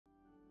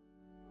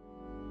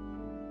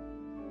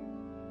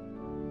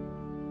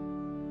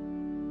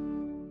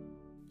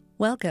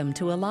Welcome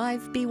to a live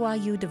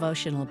BYU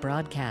devotional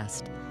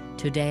broadcast.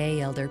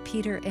 Today, Elder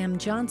Peter M.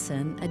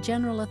 Johnson, a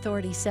General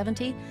Authority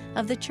 70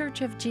 of the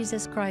Church of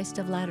Jesus Christ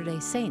of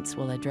Latter-day Saints,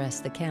 will address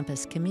the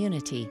campus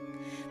community.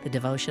 The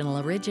devotional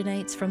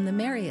originates from the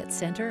Marriott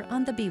Center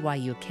on the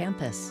BYU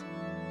campus.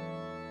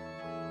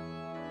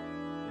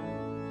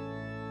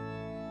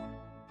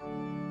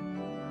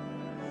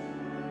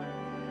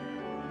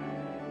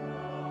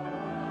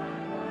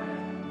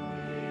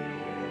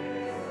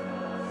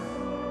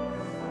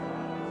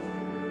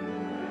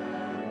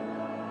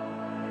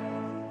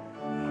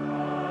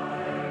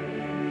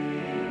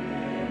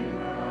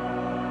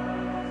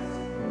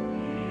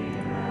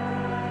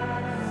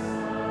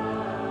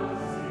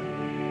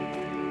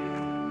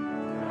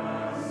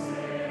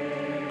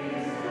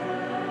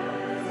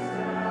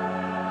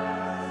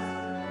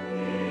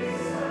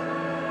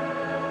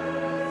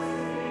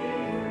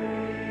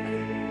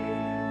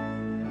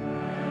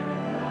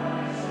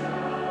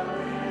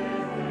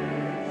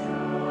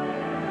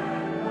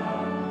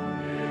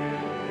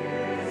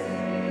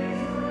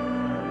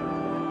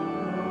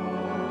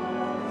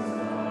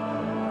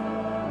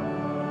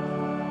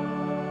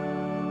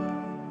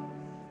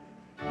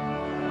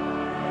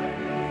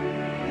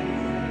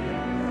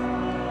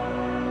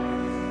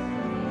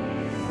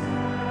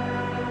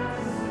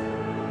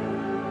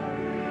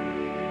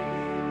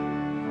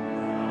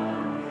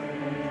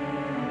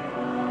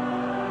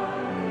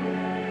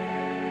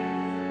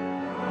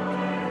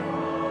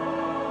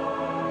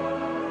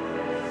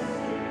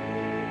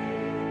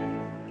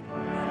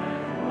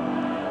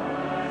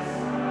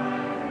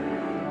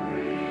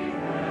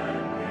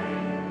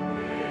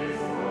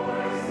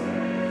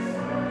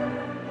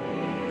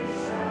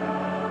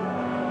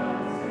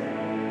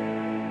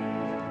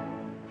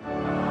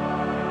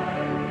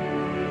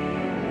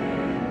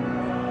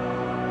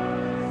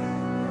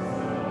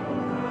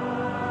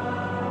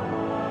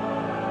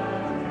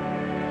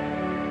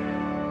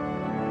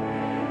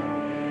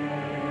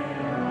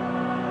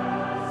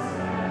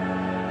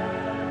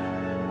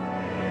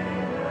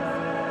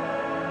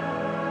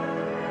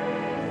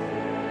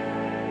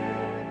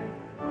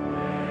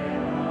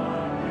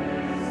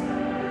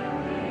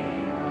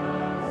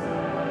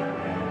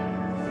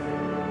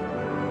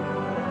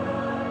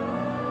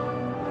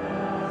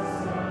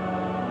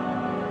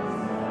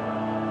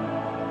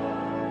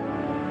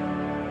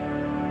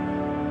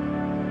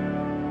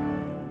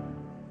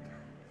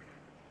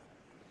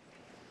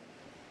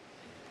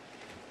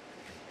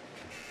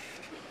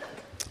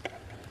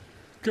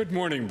 Good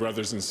morning,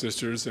 brothers and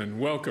sisters, and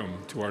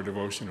welcome to our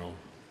devotional.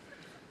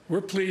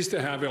 We're pleased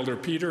to have Elder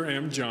Peter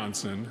M.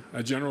 Johnson,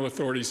 a General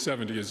Authority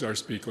 70, as our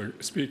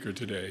speaker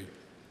today.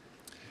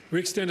 We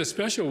extend a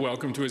special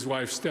welcome to his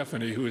wife,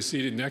 Stephanie, who is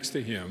seated next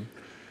to him,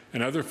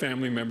 and other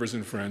family members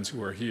and friends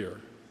who are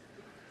here.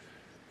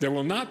 There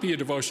will not be a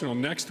devotional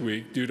next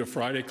week due to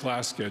Friday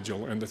class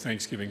schedule and the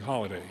Thanksgiving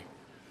holiday.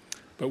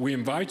 But we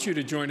invite you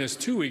to join us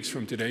 2 weeks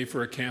from today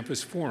for a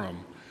campus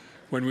forum,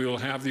 when we will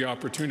have the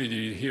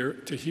opportunity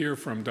to hear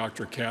from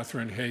Dr.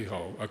 Catherine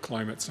Hayhoe, a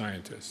climate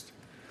scientist.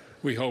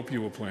 We hope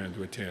you will plan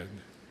to attend.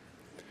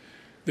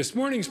 This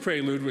morning's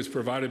prelude was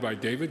provided by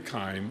David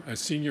Keim, a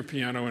senior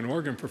piano and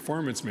organ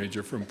performance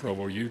major from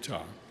Provo,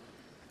 Utah.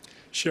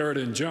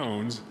 Sheridan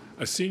Jones,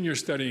 a senior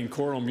studying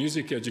choral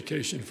music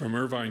education from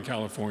Irvine,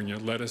 California,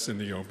 led us in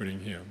the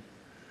opening hymn.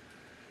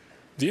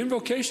 The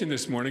invocation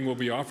this morning will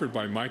be offered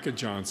by Micah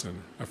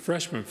Johnson, a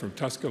freshman from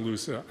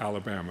Tuscaloosa,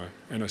 Alabama,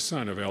 and a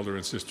son of Elder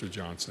and Sister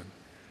Johnson.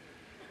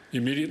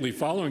 Immediately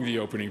following the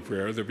opening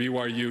prayer, the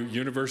BYU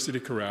University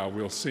Chorale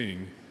will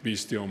sing, "Be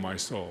Still My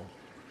Soul."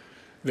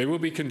 They will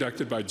be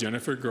conducted by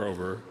Jennifer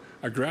Grover,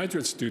 a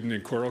graduate student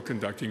in choral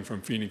conducting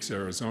from Phoenix,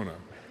 Arizona.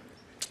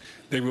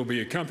 They will be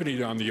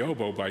accompanied on the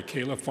oboe by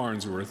Kayla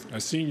Farnsworth,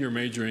 a senior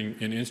majoring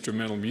in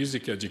instrumental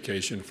music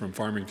education from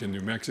Farmington,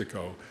 New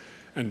Mexico,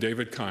 and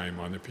David Keim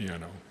on the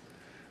piano.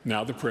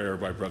 Now the prayer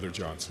by Brother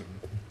Johnson.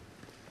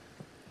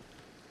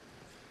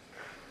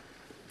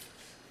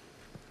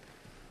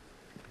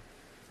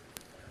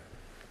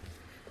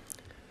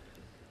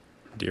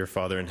 Dear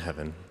Father in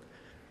heaven,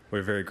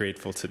 we're very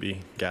grateful to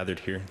be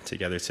gathered here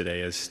together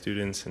today as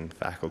students and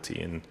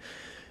faculty and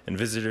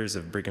visitors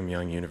of Brigham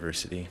Young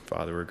University.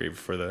 Father, we're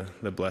grateful for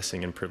the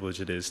blessing and privilege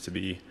it is to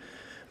be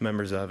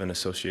members of and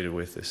associated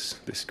with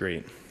this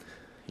great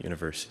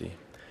university.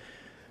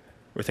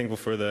 We're thankful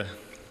for the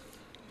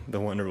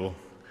wonderful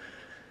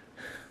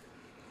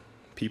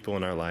people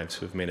in our lives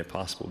who have made it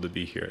possible to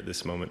be here at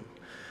this moment.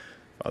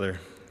 Father,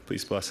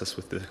 please bless us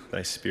with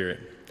thy Spirit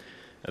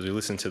as we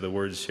listen to the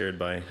words shared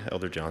by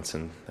Elder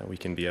Johnson, that we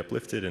can be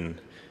uplifted and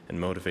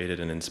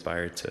motivated and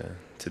inspired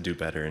to do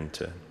better and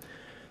to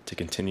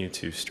continue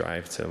to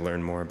strive to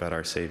learn more about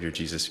our Savior,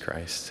 Jesus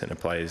Christ, and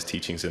apply his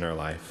teachings in our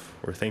life.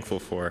 We're thankful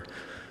for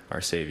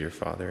our Savior,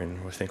 Father,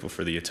 and we're thankful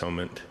for the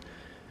atonement.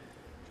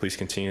 Please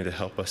continue to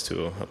help us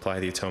to apply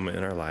the atonement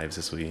in our lives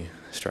as we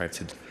strive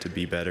to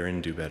be better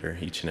and do better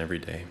each and every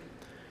day.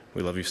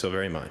 We love you so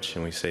very much,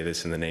 and we say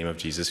this in the name of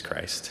Jesus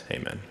Christ.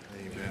 Amen.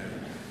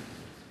 Amen.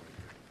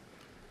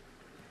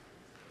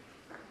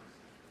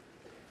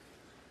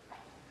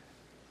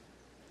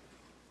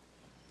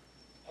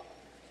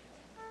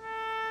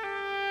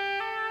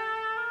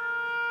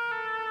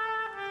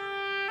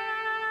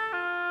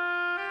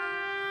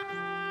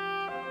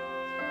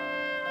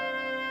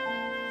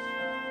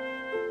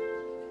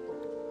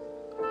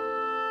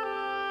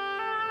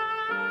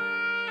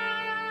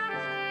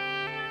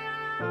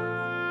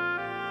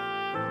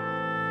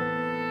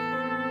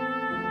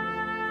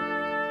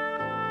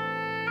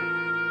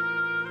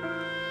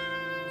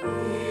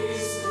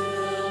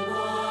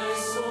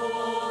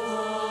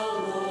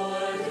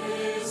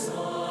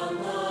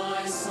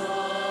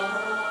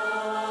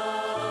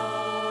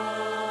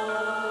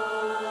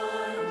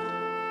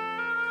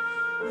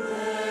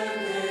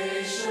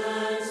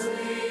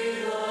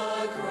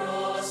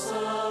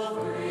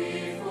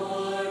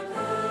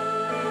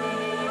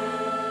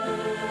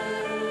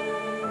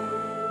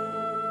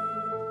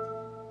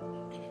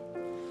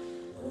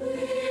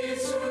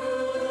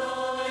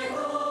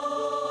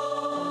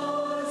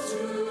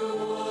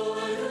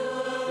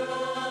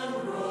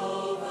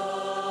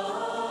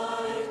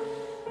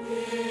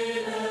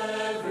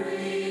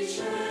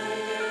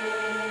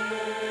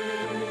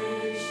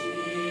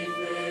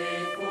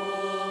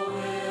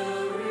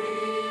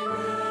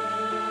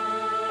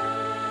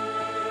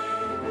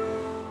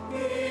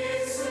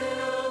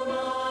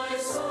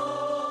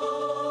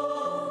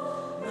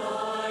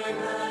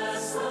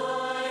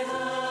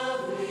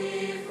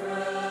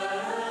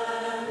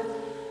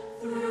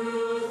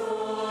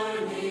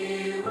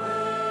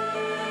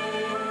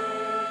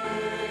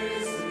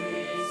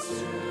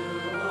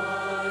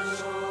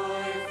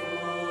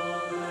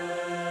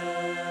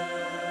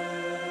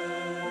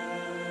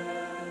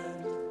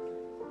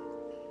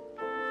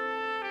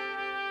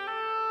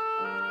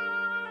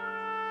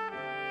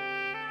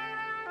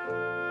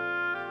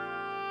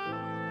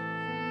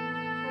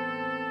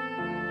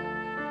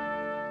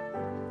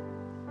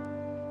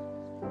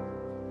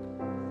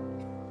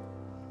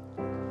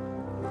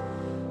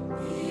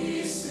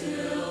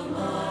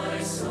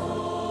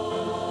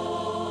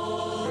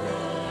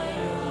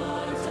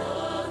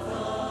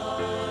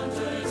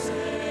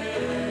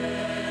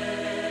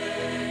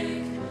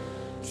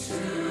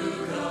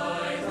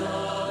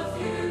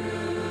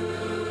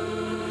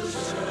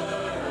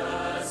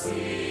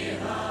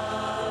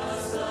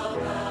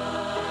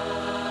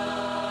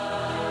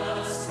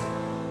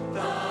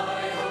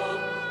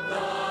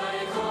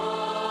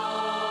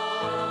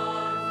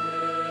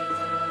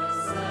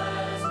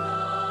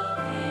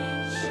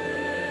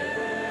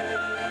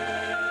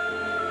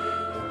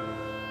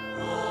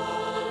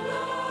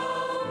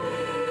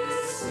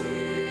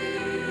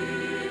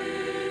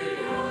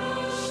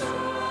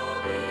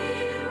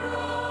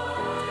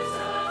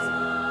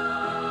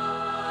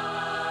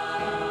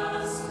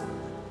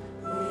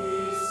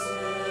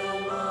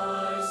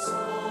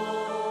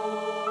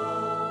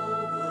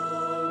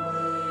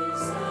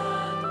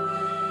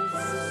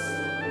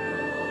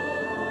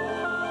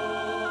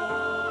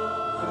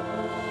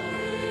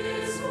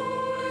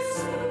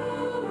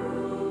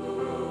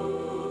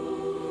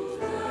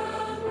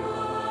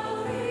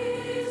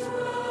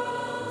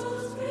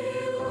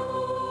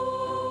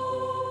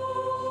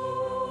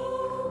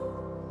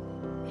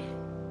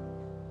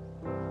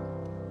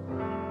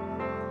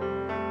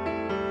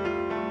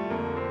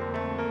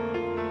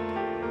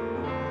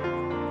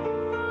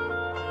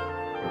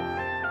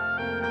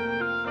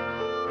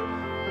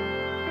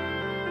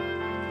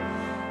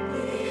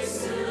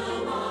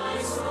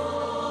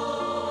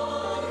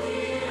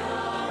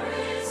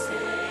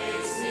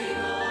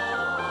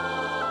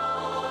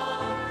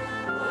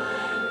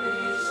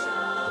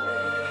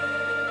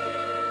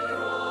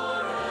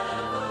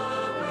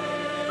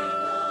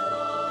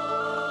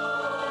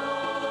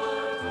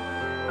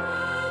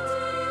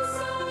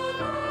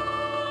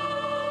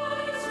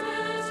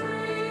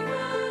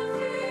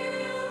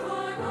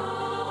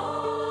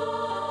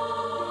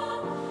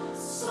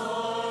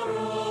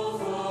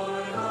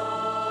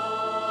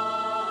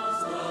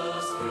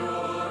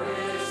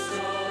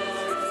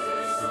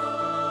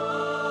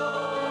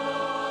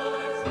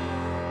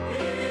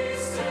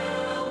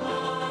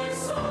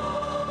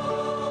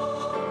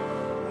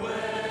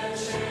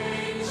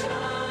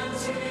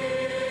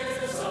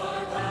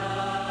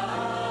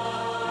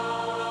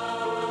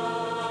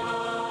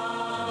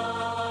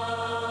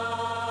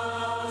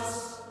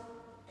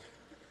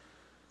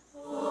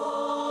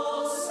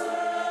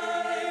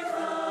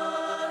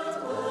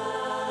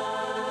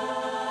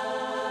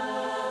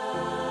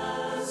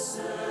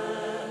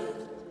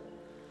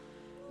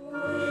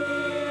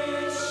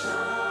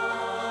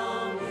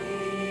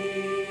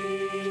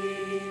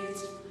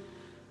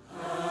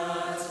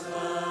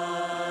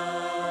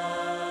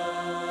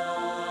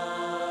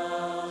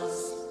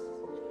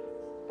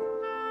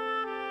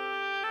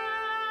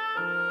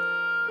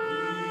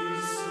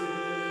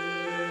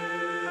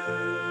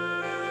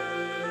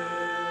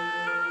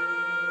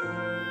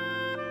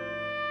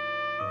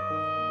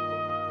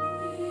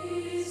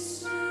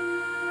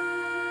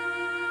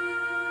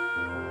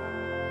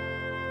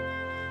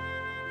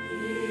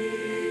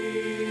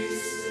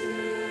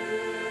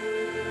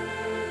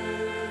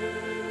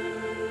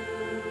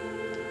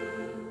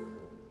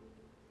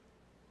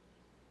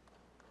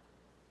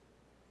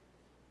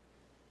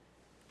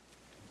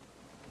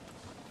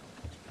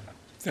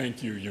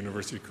 Thank you,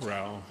 University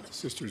Chorale,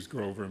 Sisters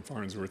Grover and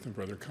Farnsworth and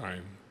Brother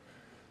Kime,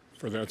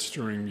 for that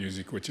stirring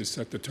music which has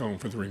set the tone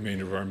for the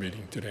remainder of our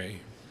meeting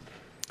today.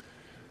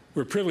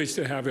 We're privileged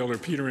to have Elder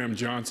Peter M.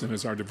 Johnson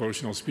as our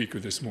devotional speaker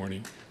this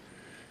morning.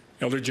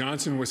 Elder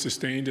Johnson was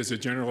sustained as a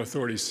General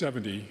Authority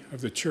 70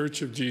 of the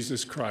Church of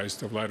Jesus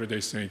Christ of Latter-day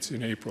Saints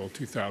in April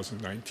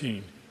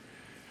 2019.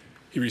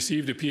 He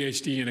received a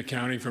PhD in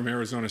accounting from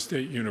Arizona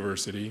State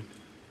University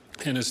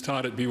and has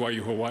taught at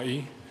BYU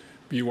Hawaii,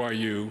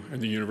 BYU, and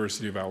the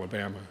University of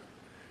Alabama.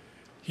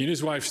 He and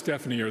his wife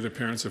Stephanie are the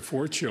parents of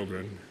 4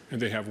 children,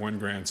 and they have 1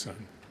 grandson.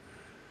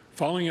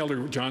 Following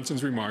Elder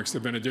Johnson's remarks, the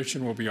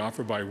benediction will be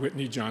offered by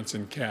Whitney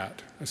Johnson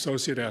Catt,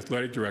 Associate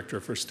Athletic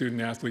Director for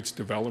Student Athletes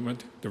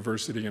Development,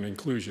 Diversity, and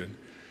Inclusion,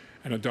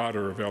 and a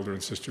daughter of Elder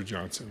and Sister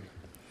Johnson.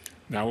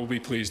 Now we'll be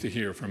pleased to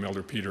hear from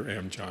Elder Peter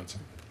M. Johnson.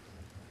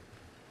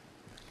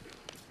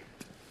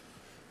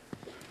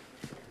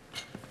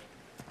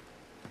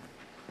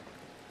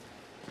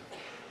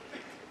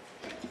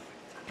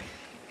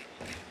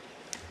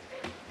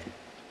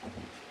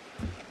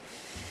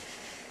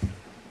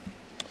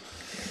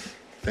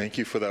 Thank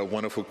you for that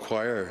wonderful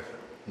choir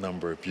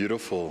number.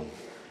 Beautiful.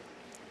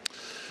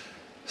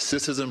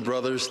 Sisters and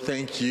brothers,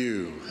 thank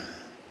you.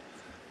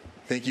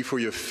 Thank you for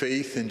your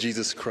faith in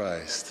Jesus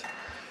Christ.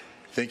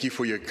 Thank you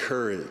for your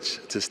courage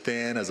to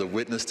stand as a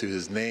witness to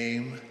his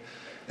name.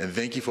 And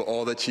thank you for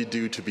all that you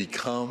do to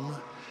become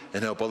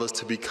and help others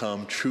to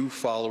become true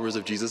followers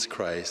of Jesus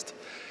Christ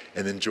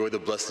and enjoy the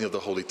blessing of the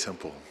Holy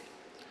Temple.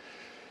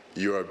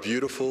 You are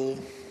beautiful.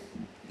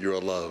 You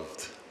are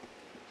loved.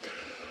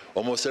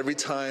 Almost every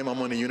time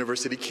I'm on a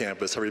university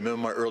campus, I remember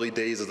my early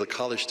days as a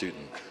college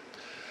student.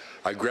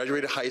 I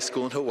graduated high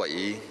school in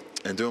Hawaii,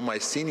 and during my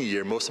senior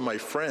year, most of my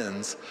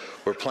friends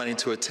were planning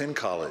to attend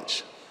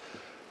college.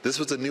 This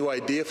was a new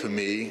idea for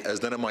me,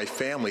 as none of my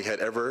family had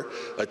ever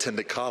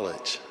attended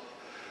college.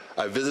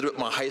 I visited with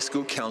my high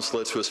school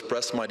counselor to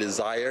express my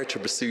desire to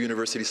pursue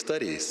university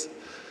studies.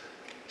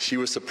 She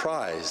was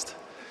surprised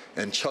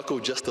and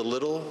chuckled just a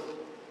little,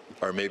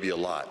 or maybe a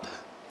lot.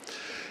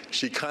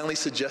 She kindly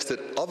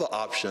suggested other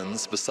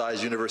options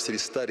besides university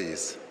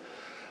studies.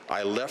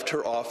 I left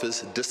her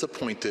office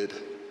disappointed,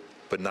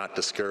 but not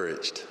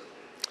discouraged.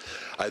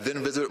 I then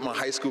visited my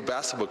high school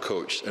basketball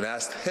coach and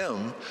asked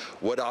him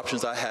what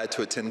options I had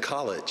to attend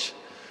college.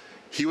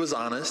 He was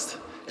honest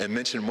and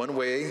mentioned one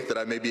way that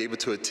I may be able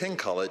to attend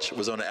college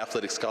was on an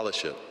athletic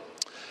scholarship.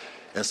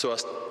 And so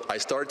I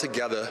started to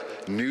gather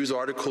news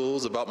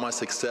articles about my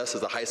success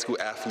as a high school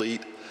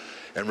athlete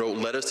and wrote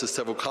letters to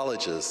several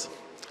colleges.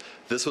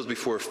 This was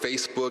before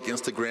Facebook,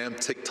 Instagram,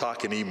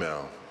 TikTok, and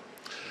email.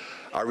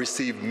 I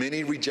received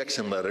many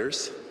rejection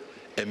letters,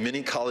 and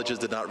many colleges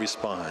did not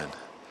respond.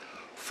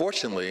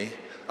 Fortunately,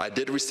 I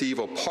did receive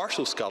a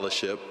partial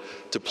scholarship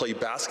to play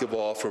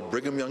basketball for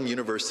Brigham Young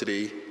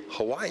University,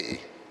 Hawaii.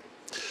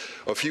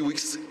 A few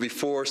weeks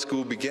before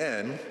school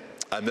began,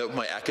 I met with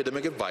my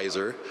academic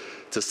advisor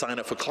to sign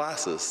up for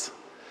classes.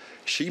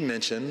 She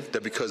mentioned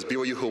that because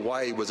BYU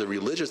Hawaii was a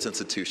religious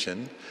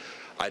institution,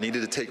 I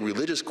needed to take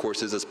religious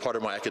courses as part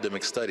of my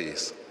academic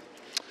studies.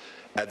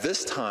 At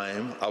this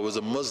time, I was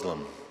a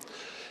Muslim,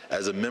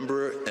 as a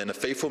member and a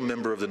faithful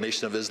member of the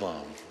Nation of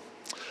Islam.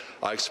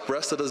 I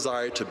expressed a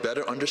desire to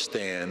better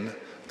understand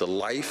the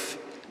life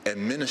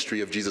and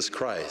ministry of Jesus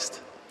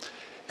Christ,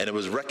 and it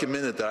was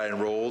recommended that I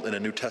enroll in a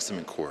New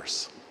Testament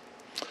course.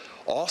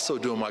 Also,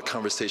 during my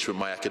conversation with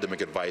my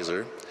academic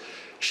advisor,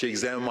 she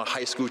examined my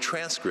high school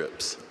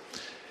transcripts,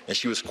 and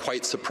she was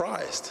quite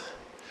surprised.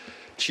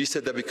 She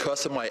said that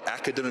because of my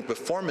academic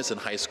performance in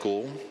high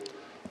school,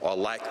 or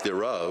lack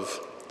thereof,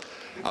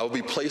 I would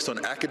be placed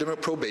on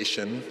academic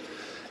probation,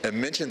 and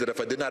mentioned that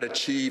if I did not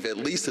achieve at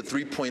least a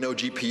 3.0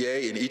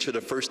 GPA in each of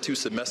the first 2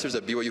 semesters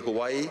at BYU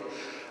Hawaii,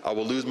 I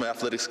will lose my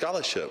athletic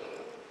scholarship.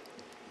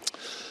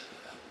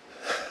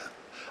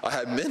 I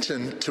had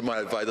mentioned to my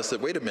advisor, I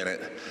said, wait a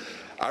minute,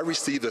 I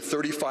received a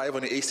 35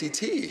 on the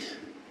ACT.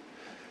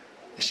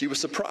 She was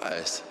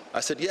surprised.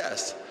 I said,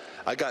 yes,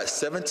 I got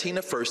 17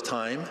 the first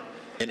time,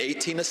 and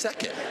 18 a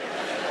second.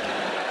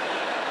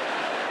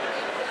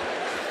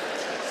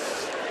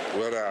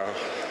 Well, now,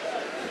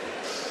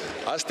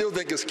 I still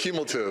think it's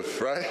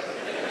cumulative, right?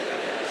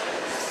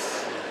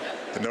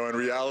 No, in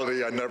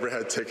reality, I never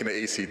had taken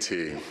an ACT.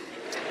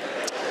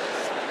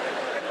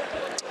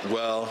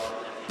 Well,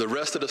 the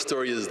rest of the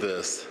story is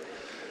this,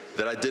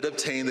 that I did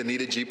obtain the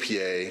needed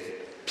GPA,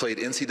 played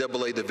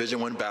NCAA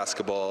Division I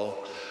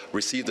basketball,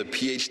 received a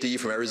PhD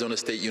from Arizona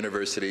State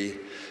University,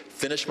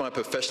 finished my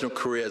professional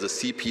career as a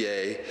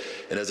CPA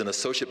and as an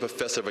associate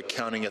professor of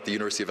accounting at the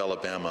University of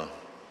Alabama.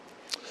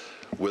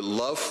 With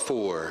love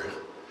for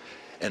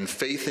and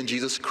faith in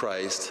Jesus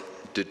Christ,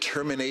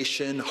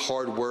 determination,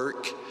 hard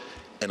work,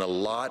 and a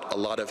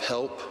lot of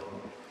help,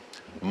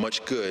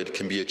 much good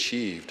can be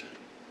achieved.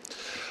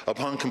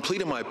 Upon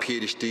completing my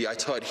PhD, I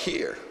taught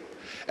here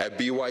at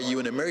BYU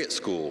in the Marriott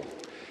School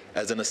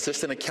as an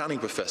assistant accounting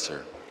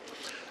professor.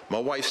 My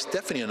wife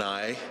Stephanie and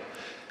I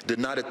did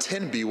not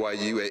attend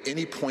BYU at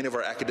any point of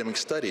our academic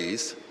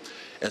studies,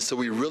 and so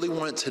we really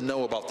wanted to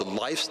know about the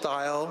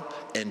lifestyle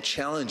and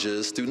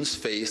challenges students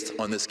faced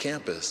on this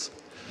campus.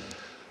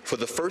 For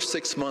the first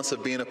 6 months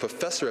of being a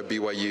professor at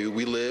BYU,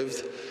 we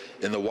lived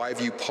in the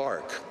Y-View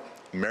Park,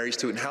 Mary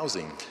student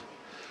housing.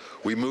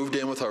 We moved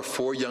in with our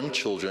 4 young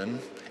children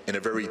in a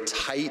very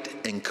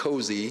tight and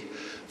cozy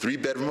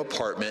 3-bedroom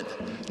apartment,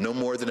 no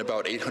more than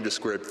about 800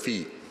 square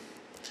feet.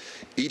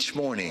 Each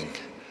morning,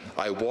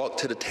 I walked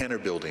to the Tanner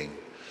Building,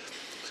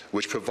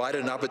 which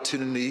provided an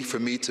opportunity for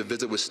me to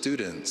visit with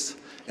students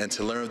and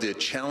to learn of the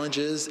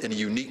challenges and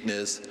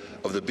uniqueness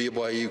of the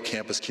BYU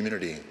campus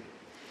community.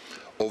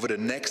 Over the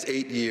next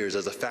 8 years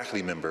as a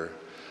faculty member,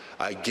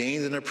 I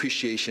gained an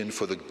appreciation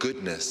for the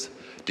goodness,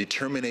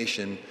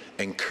 determination,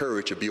 and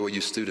courage of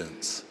BYU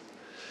students.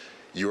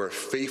 You are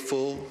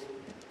faithful,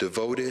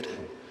 devoted,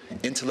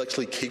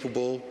 intellectually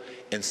capable,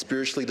 and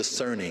spiritually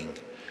discerning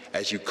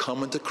as you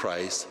come into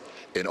Christ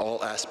in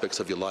all aspects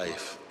of your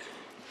life.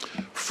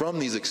 From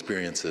these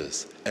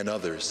experiences and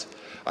others,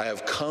 I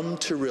have come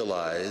to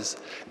realize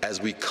as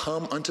we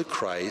come unto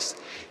Christ,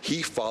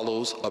 he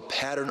follows a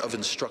pattern of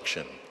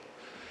instruction.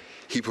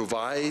 He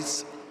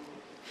provides,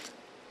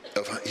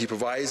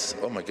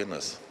 oh my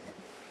goodness.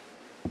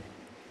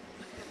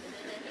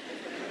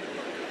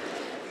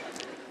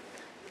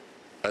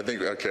 I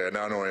think, okay,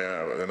 now I know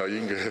where I am. No, you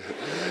can go.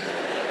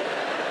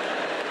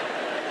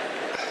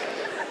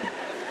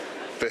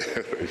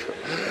 There we go.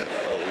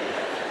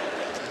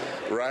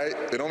 Right?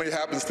 It only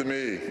happens to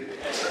me.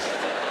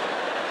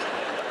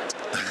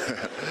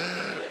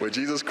 Where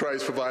Jesus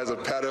Christ provides a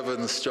pattern of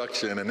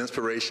instruction and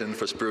inspiration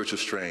for spiritual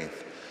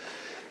strength.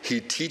 He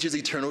teaches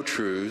eternal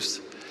truths,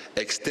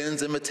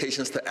 extends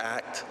invitations to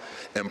act,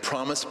 and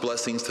promises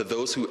blessings to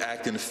those who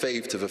act in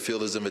faith to fulfill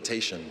his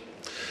invitation.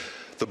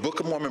 The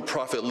Book of Mormon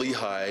prophet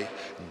Lehi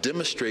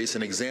demonstrates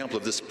an example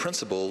of this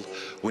principle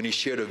when he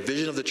shared a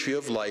vision of the tree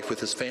of life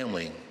with his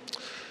family.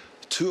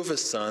 Two of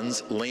his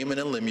sons, Laman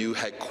and Lemuel,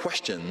 had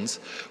questions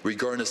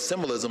regarding the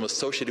symbolism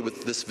associated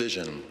with this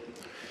vision.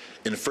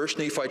 In 1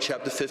 Nephi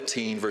chapter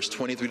 15, verse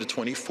 23 to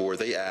 24,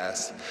 they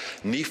asked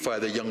Nephi,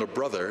 their younger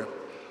brother,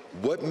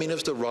 "What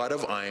meaneth the rod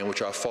of iron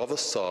which our father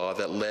saw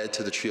that led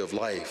to the tree of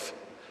life?"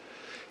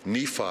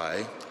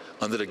 Nephi,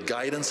 under the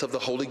guidance of the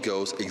Holy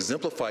Ghost,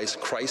 exemplifies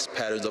Christ's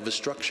patterns of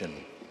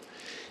instruction.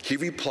 He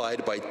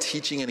replied by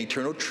teaching an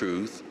eternal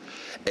truth,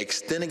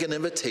 extending an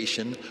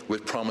invitation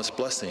with promised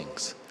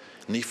blessings.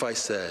 Nephi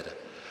said,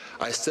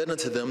 "I said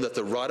unto them that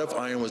the rod of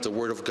iron was the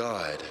word of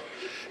God,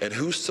 and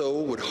whoso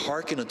would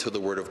hearken unto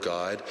the word of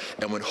God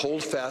and would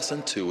hold fast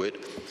unto it,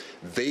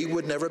 they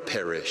would never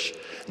perish,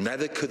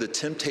 neither could the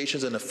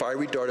temptations and the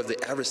fiery dart of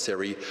the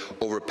adversary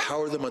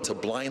overpower them unto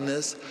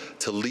blindness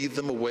to lead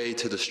them away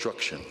to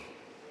destruction."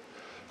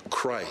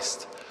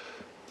 Christ,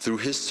 through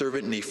his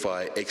servant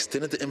Nephi,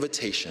 extended the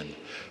invitation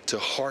to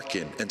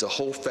hearken and to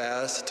hold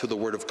fast to the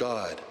word of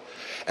God.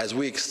 As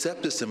we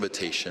accept this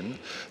invitation,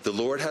 the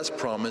Lord has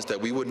promised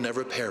that we would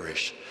never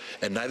perish,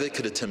 and neither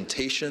could the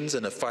temptations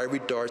and the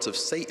fiery darts of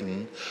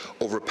Satan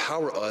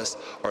overpower us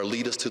or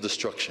lead us to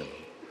destruction.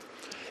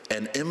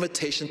 An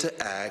invitation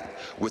to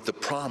act with the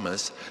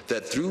promise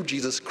that through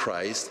Jesus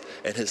Christ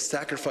and his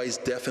sacrifice,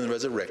 death, and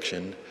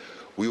resurrection,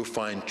 we will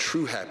find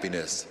true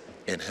happiness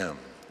in him.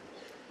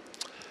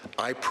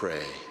 I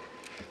pray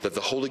that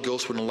the Holy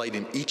Ghost would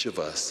enlighten each of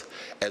us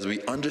as we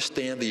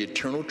understand the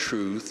eternal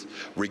truth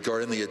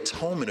regarding the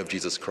atonement of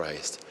Jesus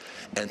Christ,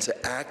 and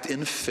to act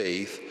in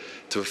faith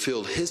to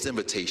fulfill his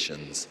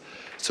invitations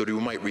so that we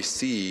might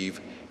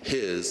receive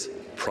his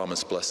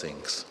promised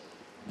blessings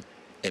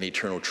and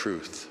eternal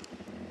truth.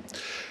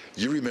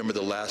 You remember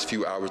the last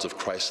few hours of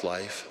Christ's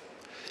life?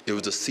 It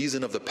was the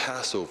season of the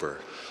Passover,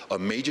 a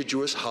major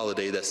Jewish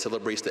holiday that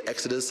celebrates the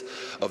exodus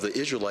of the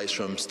Israelites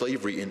from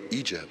slavery in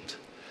Egypt.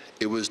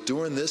 It was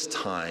during this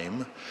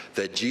time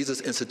that Jesus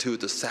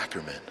instituted the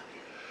sacrament.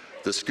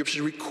 The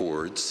scripture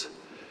records,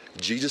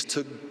 Jesus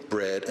took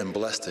bread and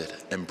blessed it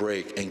and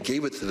brake and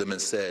gave it to them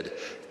and said,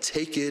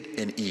 "Take it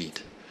and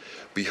eat.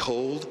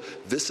 Behold,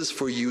 this is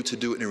for you to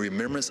do in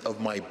remembrance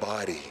of my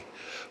body.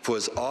 For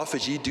as oft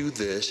as ye do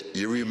this,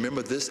 you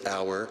remember this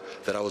hour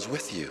that I was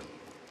with you."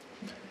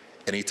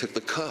 And he took the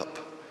cup,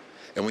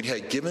 and when he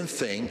had given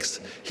thanks,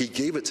 he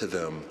gave it to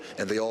them,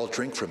 and they all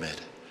drank from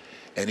it.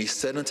 And he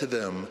said unto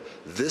them,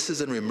 "This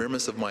is in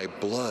remembrance of my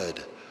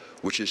blood,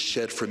 which is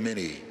shed for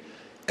many,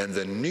 and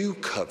the new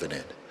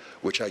covenant,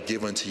 which I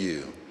give unto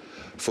you.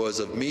 For as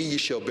of me ye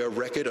shall bear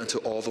record unto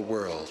all the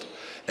world.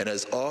 And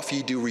as oft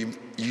ye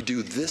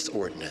do this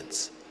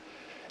ordinance,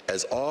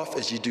 as oft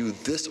as ye do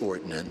this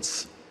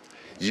ordinance,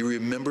 ye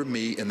remember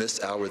me in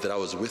this hour that I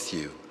was with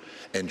you,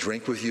 and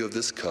drank with you of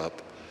this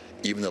cup,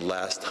 even the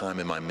last time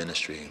in my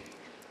ministry."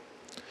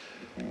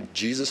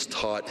 Jesus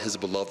taught his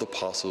beloved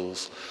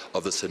apostles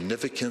of the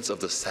significance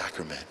of the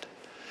sacrament,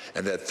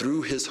 and that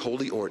through his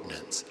holy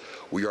ordinance,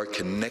 we are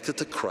connected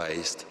to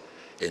Christ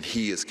and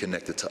he is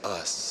connected to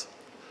us.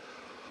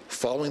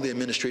 Following the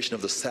administration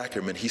of the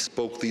sacrament, he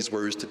spoke these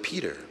words to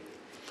Peter,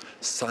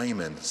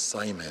 "Simon,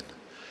 Simon,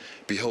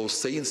 behold,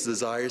 Satan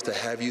desires to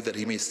have you that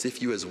he may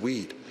sift you as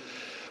wheat,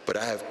 but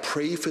I have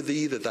prayed for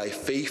thee that thy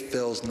faith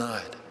fails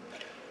not.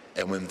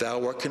 And when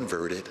thou art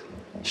converted,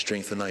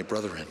 strengthen thy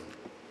brethren."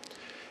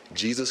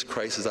 Jesus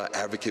Christ is our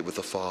advocate with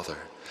the Father,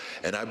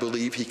 and I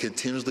believe he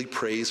continually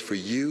prays for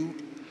you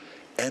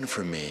and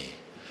for me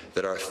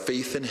that our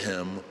faith in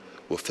him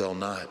will fail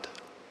not.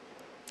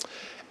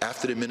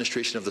 After the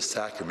administration of the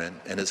sacrament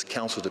and his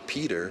counsel to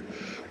Peter,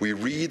 we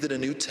read in the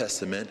New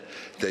Testament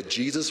that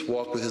Jesus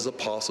walked with his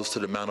apostles to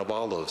the Mount of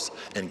Olives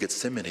in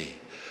Gethsemane,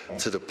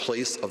 to the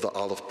place of the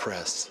olive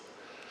press.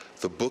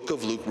 The book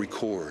of Luke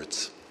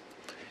records,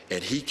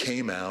 and he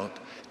came out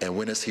and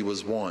went as he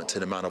was wont to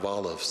the Mount of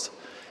Olives,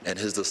 and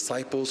his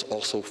disciples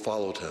also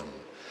followed him.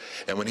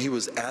 And when he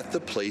was at the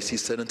place, he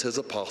said unto his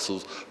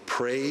apostles,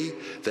 "Pray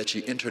that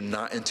ye enter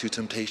not into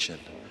temptation."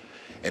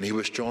 And he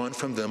withdrawn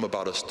from them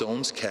about a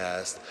stone's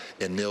cast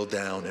and knelt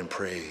down and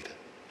prayed.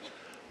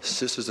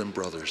 Sisters and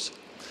brothers,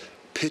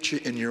 picture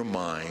in your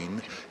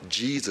mind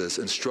Jesus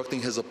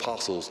instructing his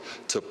apostles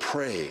to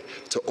pray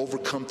to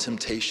overcome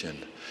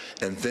temptation,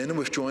 and then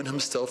withdrawing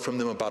himself from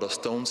them about a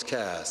stone's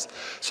cast,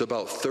 so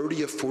about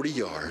 30 or 40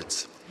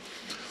 yards.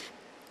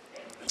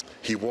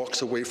 He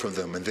walks away from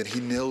them, and then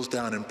he kneels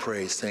down and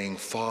prays, saying,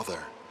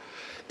 "Father,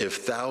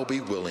 if thou be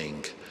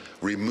willing,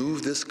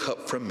 remove this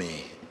cup from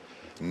me.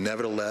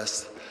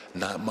 Nevertheless,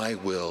 not my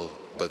will,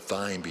 but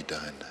thine be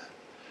done."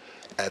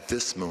 At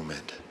this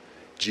moment,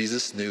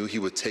 Jesus knew he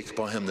would take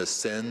upon him the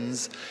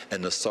sins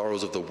and the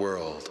sorrows of the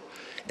world,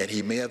 and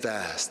he may have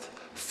asked,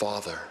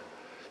 "Father,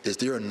 is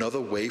there another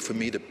way for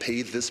me to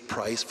pay this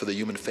price for the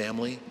human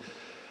family?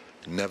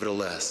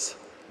 Nevertheless,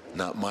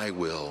 not my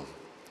will,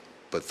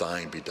 but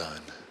thine be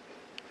done."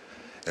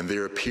 And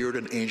there appeared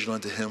an angel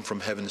unto him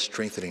from heaven,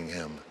 strengthening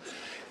him.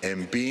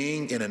 And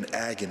being in an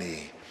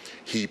agony,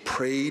 he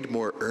prayed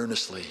more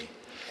earnestly,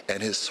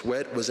 and his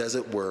sweat was as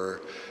it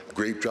were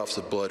great drops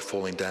of blood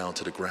falling down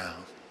to the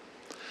ground.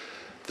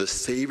 The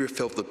Savior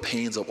felt the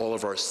pains of all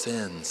of our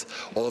sins,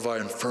 all of our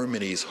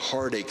infirmities,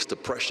 heartaches,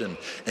 depression,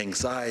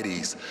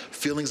 anxieties,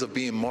 feelings of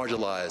being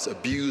marginalized,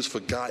 abused,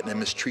 forgotten, and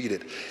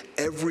mistreated.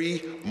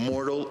 Every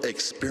mortal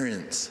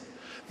experience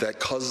that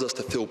causes us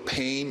to feel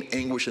pain,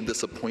 anguish, and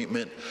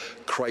disappointment,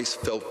 Christ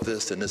felt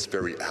this in this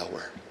very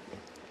hour.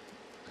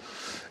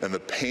 And the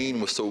pain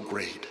was so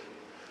great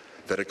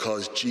that it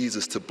caused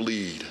Jesus to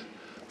bleed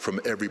from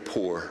every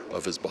pore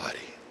of his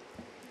body.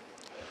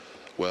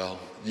 Well,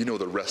 you know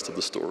the rest of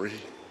the story.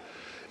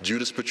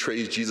 Judas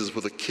betrays Jesus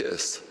with a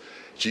kiss.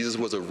 Jesus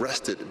was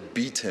arrested,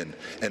 beaten,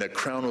 and a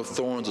crown of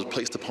thorns was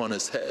placed upon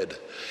his head.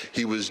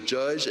 He was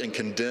judged and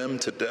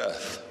condemned to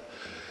death.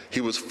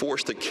 He was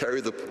forced to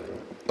carry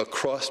a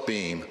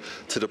crossbeam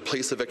to the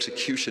place of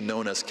execution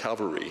known as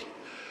Calvary.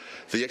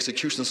 The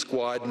execution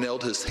squad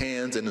nailed his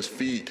hands and his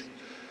feet.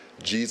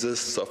 Jesus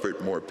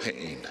suffered more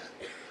pain.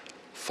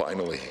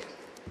 Finally,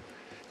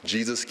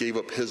 Jesus gave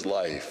up his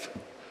life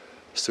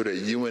so that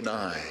you and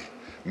I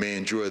may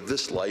enjoy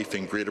this life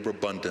in greater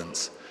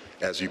abundance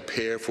as we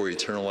prepare for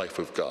eternal life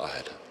with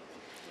God.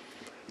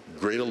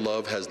 Greater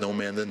love has no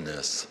man than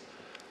this,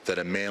 that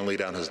a man lay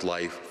down his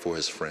life for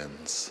his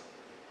friends.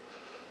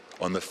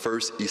 On the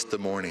first Easter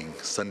morning,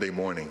 Sunday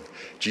morning,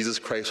 Jesus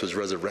Christ was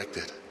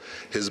resurrected.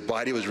 His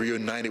body was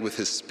reunited with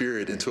his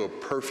spirit into a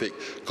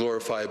perfect,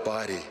 glorified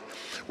body,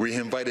 where he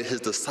invited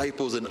his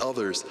disciples and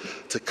others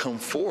to come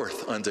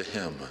forth unto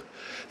him,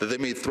 that they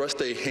may thrust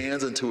their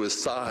hands into his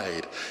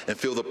side and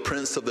feel the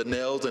prints of the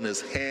nails in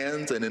his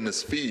hands and in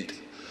his feet,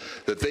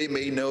 that they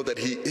may know that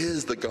he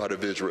is the God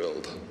of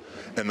Israel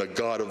and the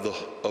God of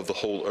the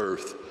whole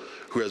earth,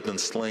 who has been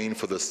slain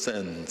for the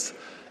sins,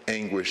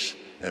 anguish,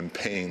 and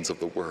pains of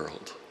the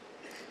world.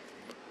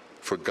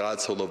 For God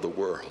so loved the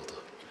world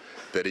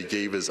that he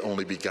gave his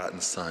only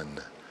begotten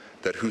Son,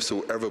 that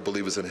whosoever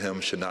believes in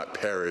him should not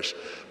perish,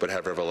 but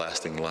have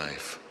everlasting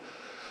life.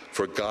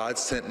 For God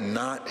sent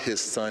not his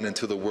Son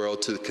into the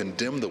world to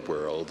condemn the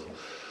world,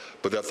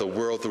 but that the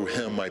world through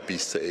him might be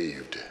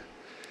saved.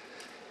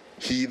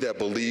 He that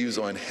believes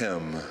on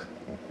him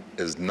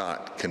is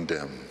not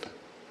condemned.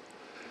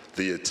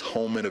 The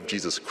atonement of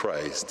Jesus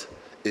Christ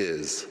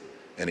is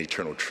an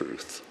eternal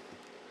truth.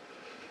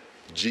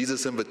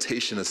 Jesus'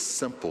 invitation is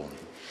simple,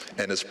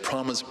 and his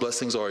promised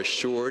blessings are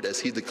assured as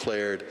he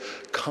declared,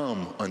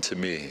 "Come unto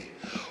me,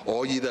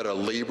 all ye that are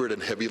labored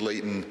and heavy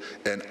laden,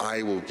 and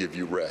I will give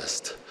you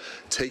rest.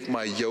 Take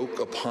my yoke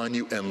upon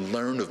you and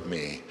learn of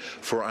me,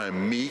 for I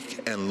am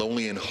meek and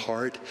lowly in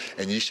heart,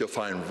 and ye shall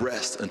find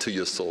rest unto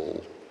your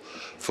soul.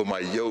 For my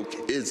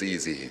yoke is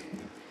easy,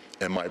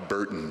 and my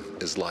burden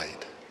is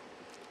light."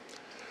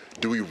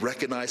 Do we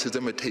recognize his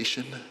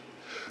invitation?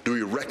 Do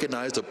we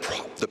recognize the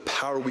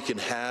power we can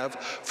have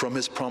from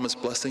his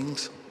promised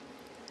blessings?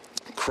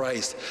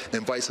 Christ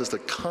invites us to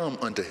come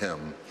unto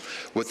him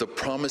with the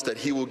promise that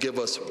he will give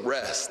us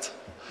rest.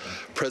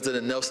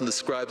 President Nelson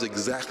describes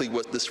exactly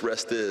what this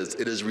rest is.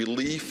 It is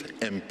relief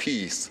and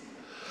peace.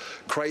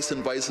 Christ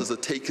invites us to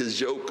take his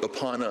yoke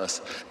upon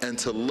us and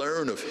to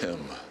learn of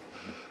him,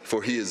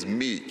 for he is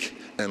meek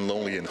and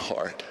lowly in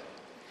heart.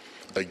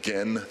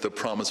 Again, the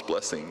promised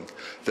blessing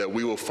that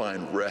we will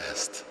find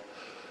rest,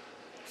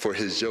 for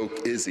his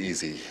yoke is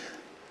easy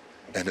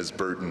and his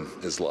burden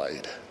is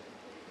light.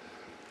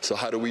 So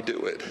how do we do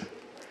it?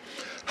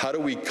 How do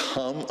we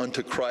come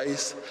unto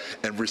Christ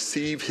and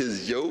receive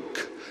his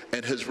yoke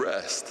and his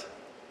rest?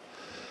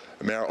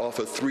 May I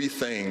offer 3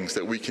 things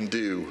that we can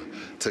do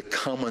to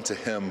come unto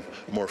him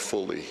more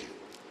fully.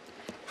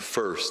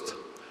 First,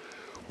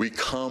 We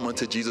come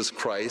unto Jesus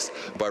Christ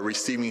by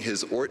receiving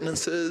his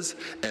ordinances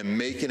and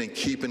making and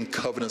keeping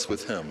covenants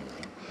with him.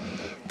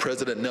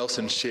 President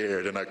Nelson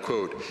shared, and I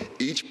quote,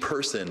 "Each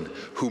person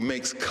who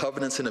makes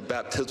covenants in the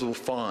baptismal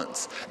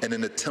fonts and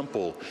in the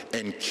temple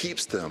and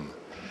keeps them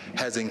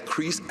has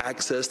increased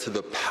access to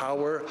the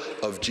power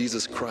of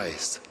Jesus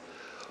Christ."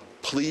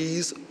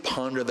 Please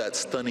ponder that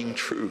stunning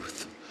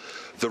truth.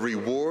 The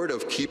reward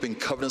of keeping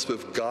covenants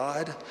with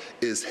God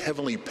is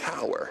heavenly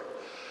power,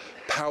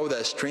 power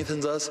that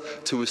strengthens us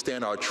to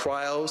withstand our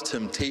trials,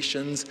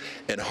 temptations,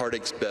 and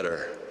heartaches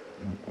better.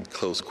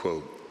 Close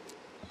quote.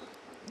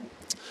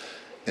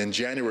 In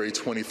January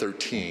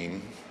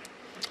 2013,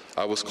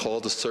 I was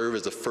called to serve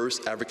as the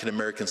first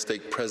African-American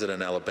stake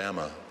president in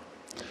Alabama.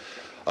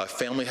 Our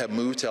family had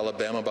moved to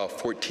Alabama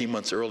about 14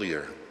 months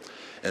earlier,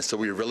 and so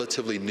we were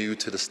relatively new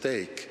to the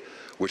stake,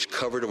 which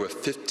covered over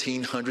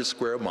 1,500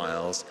 square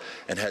miles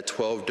and had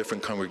 12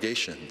 different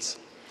congregations.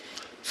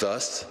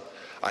 Thus,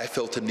 I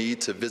felt a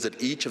need to visit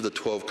each of the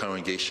 12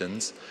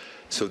 congregations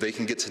so they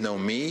can get to know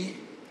me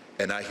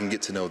and I can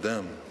get to know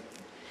them.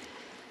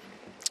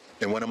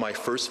 In one of my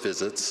first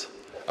visits,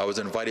 I was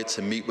invited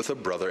to meet with a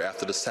brother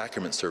after the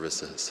sacrament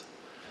services.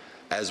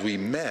 As we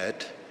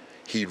met,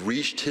 he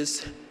reached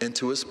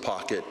into his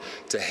pocket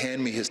to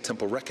hand me his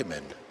temple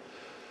recommend.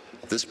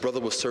 This brother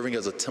was serving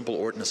as a temple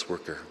ordinance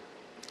worker.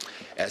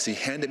 As he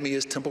handed me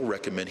his temple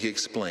recommend, he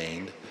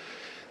explained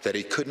that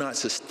he could not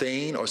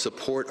sustain or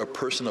support a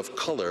person of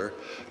color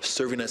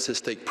serving as his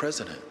stake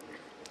president.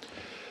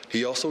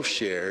 He also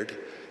shared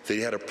that he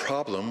had a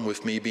problem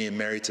with me being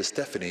married to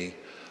Stephanie,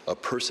 a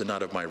person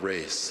not of my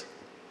race.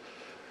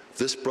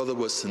 This brother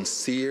was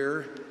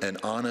sincere and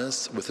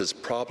honest with his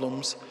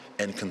problems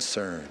and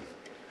concern.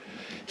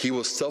 He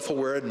was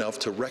self-aware enough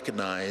to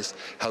recognize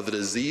how the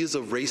disease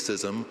of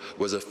racism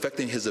was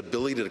affecting his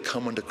ability to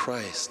come unto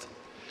Christ.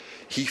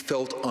 He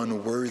felt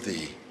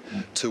unworthy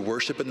to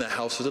worship in the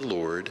house of the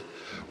Lord,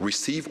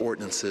 receive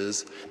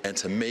ordinances, and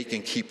to make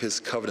and keep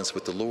his covenants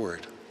with the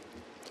Lord.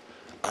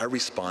 I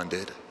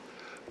responded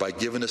by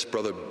giving this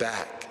brother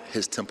back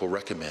his temple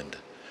recommend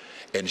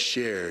and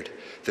shared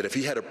that if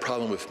he had a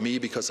problem with me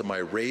because of my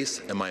race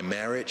and my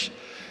marriage,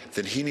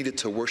 then he needed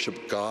to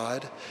worship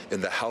God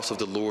in the house of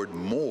the Lord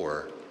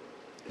more,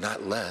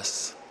 not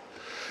less.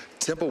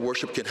 Temple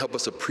worship can help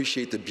us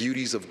appreciate the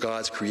beauties of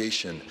God's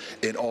creation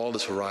in all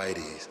its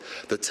varieties.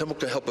 The temple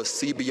can help us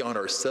see beyond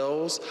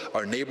ourselves,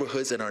 our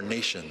neighborhoods, and our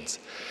nations.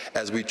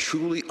 As we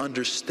truly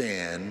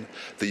understand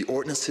the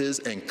ordinances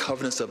and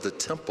covenants of the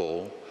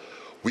temple,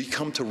 we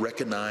come to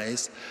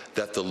recognize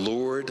that the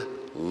Lord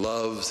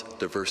loves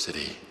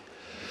diversity.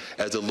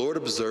 As the Lord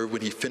observed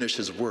when he finished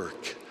his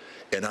work,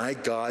 "And I,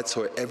 God,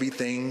 saw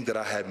everything that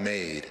I had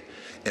made,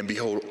 and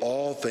behold,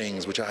 all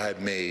things which I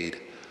had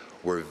made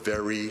were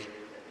very,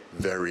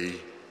 very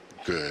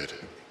good."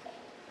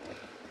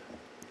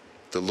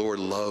 The Lord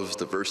loves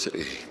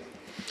diversity.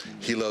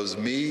 He loves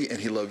me and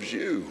he loves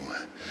you.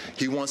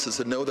 He wants us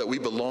to know that we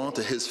belong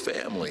to his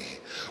family.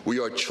 We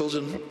are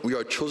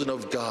children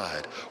of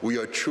God. We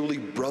are truly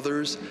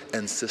brothers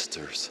and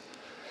sisters.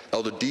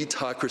 Elder D.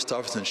 Todd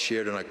Christofferson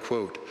shared, and I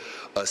quote,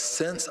 "A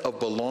sense of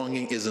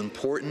belonging is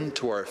important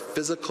to our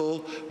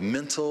physical,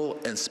 mental,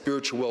 and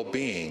spiritual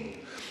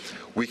well-being.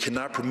 We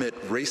cannot permit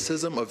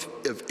racism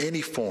of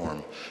any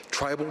form,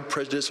 tribal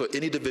prejudice, or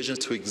any divisions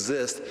to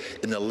exist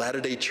in the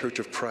Latter-day Church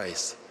of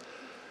Christ.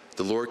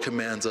 The Lord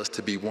commands us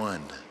to be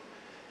one.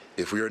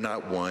 If we are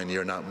not one,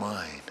 you're not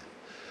mine.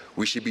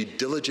 We should be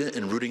diligent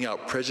in rooting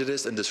out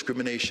prejudice and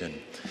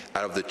discrimination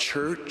out of the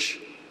church,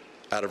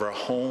 out of our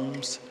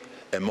homes,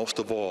 and most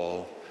of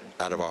all,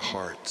 out of our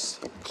hearts."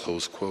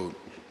 Close quote.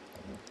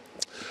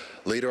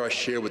 Later, I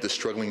shared with the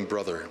struggling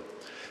brother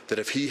that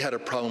if he had a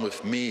problem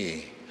with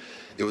me,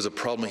 it was a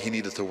problem he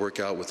needed to work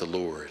out with the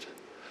Lord.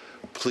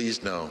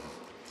 Please know,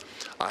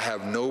 I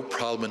have no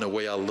problem in the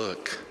way I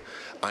look.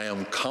 I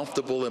am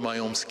comfortable in my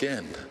own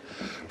skin.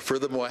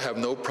 Furthermore, I have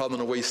no problem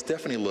in the way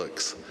Stephanie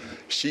looks.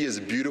 She is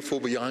beautiful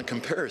beyond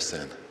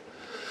comparison.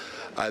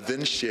 I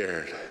then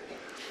shared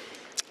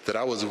that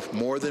I was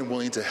more than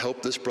willing to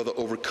help this brother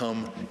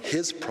overcome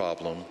his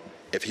problem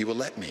if he would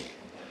let me.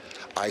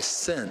 I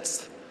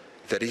sensed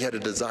that he had a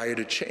desire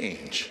to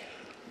change.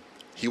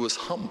 He was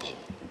humble,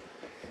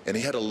 and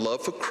he had a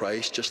love for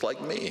Christ just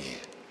like me.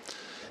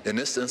 In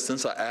this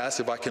instance, I asked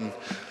if I can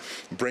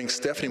bring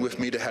Stephanie with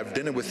me to have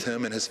dinner with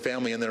him and his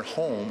family in their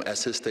home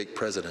as his stake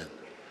president.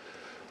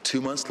 2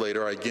 months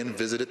later, I again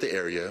visited the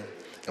area,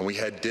 and we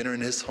had dinner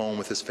in his home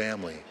with his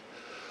family.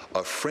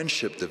 A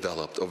friendship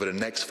developed over the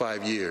next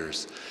 5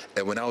 years,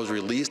 and when I was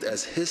released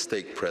as his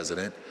stake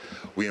president,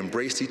 we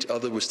embraced each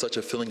other with such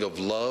a feeling of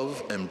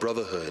love and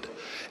brotherhood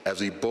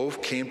as we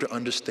both came to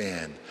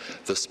understand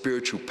the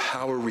spiritual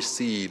power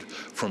received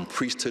from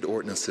priesthood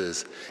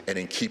ordinances and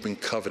in keeping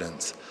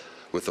covenants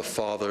with the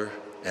Father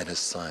and his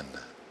Son.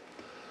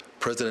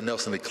 President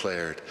Nelson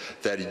declared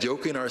that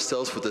yoking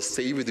ourselves with the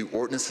Savior through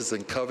ordinances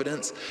and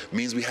covenants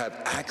means we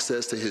have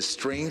access to his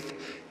strength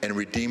and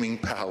redeeming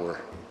power.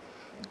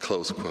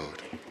 Close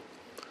quote.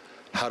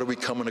 How do we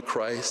come into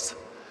Christ?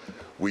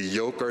 We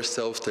yoke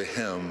ourselves to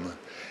him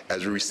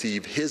as we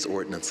receive his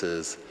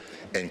ordinances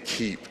and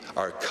keep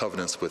our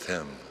covenants with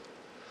him.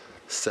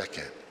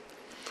 Second,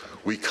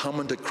 we come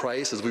unto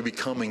Christ as we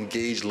become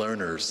engaged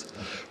learners.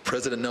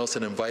 President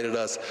Nelson invited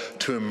us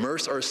to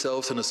immerse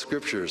ourselves in the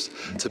scriptures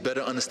to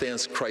better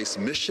understand Christ's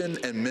mission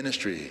and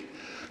ministry.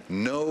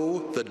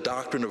 Know the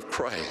doctrine of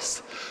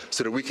Christ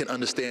so that we can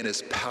understand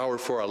his power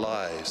for our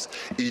lives.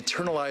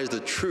 Eternalize the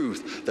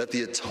truth that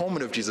the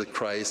atonement of Jesus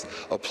Christ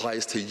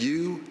applies to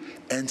you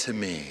and to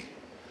me.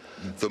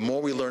 The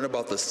more we learn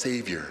about the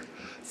Savior,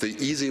 the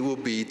easier it will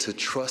be to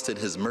trust in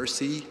his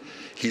mercy,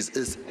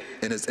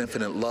 in his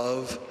infinite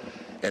love,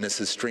 and it's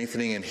his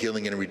strengthening and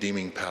healing and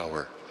redeeming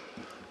power.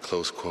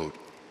 Close quote.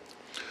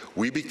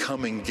 We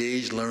become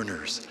engaged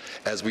learners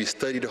as we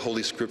study the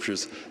Holy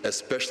Scriptures,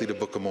 especially the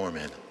Book of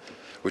Mormon,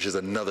 which is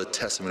another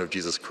testament of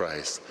Jesus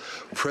Christ.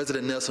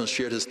 President Nelson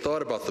shared his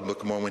thought about the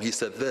Book of Mormon when he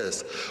said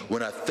this: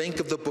 when I think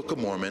of the Book of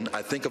Mormon,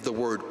 I think of the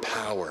word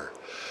power.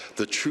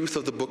 The truth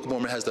of the Book of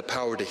Mormon has the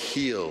power to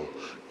heal,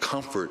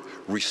 comfort,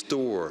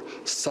 restore,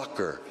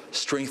 succor,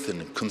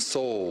 strengthen,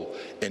 console,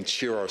 and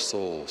cheer our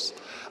souls.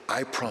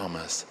 I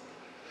promise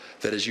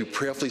that as you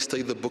prayerfully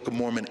study the Book of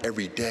Mormon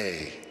every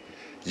day,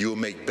 you will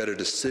make better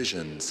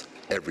decisions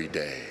every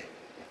day.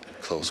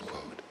 Close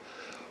quote.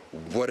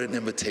 What an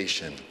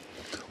invitation.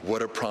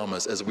 What a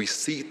promise as we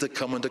seek to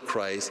come unto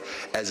Christ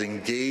as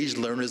engaged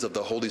learners of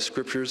the Holy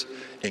Scriptures,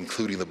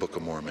 including the Book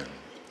of Mormon.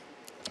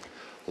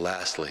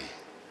 Lastly,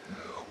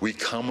 we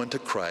come unto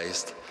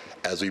Christ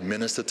as we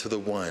minister to the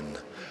one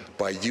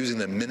by using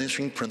the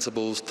ministering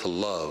principles to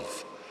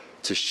love,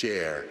 to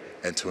share,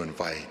 and to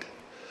invite.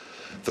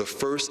 The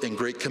first and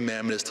great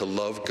commandment is to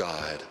love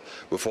God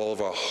with all of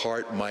our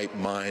heart, might,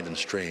 mind, and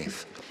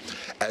strength.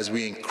 As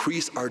we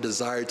increase our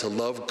desire to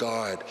love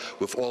God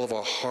with all of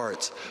our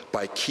hearts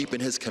by keeping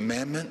his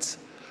commandments,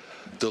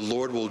 the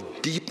Lord will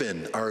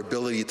deepen our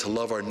ability to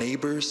love our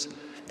neighbors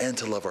and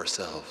to love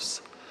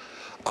ourselves.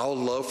 Our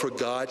love for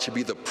God should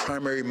be the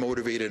primary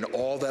motivator in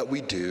all that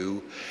we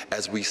do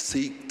as we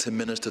seek to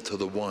minister to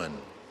the one.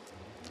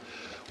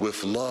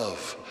 With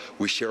love,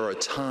 we share our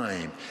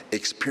time,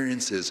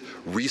 experiences,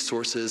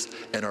 resources,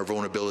 and our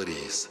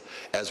vulnerabilities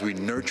as we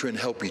nurture and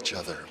help each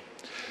other.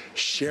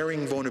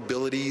 Sharing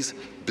vulnerabilities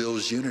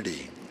builds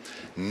unity.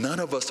 None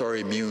of us are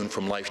immune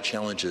from life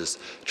challenges,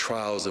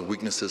 trials and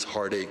weaknesses,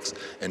 heartaches,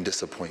 and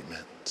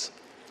disappointments.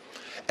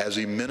 As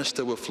we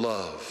minister with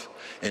love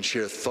and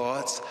share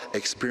thoughts,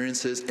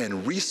 experiences,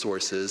 and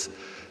resources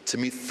to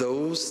meet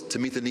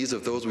the needs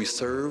of those we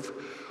serve,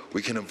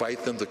 we can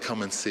invite them to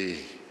come and see,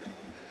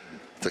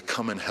 to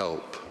come and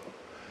help,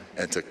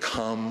 and to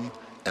come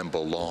and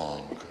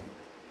belong.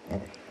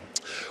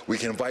 We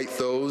can invite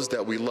those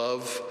that we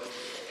love.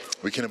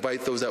 We can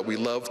invite those that we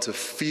love to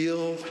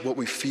feel what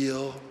we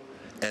feel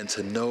and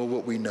to know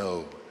what we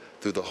know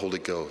through the Holy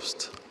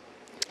Ghost.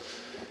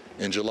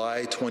 In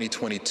July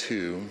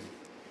 2022,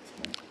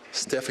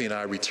 Stephanie and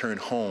I returned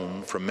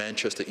home from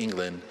Manchester,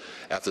 England,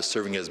 after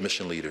serving as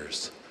mission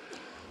leaders.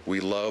 We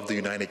love the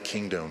United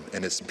Kingdom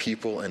and its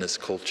people and its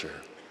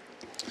culture.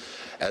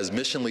 As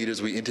mission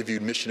leaders, we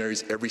interviewed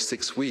missionaries every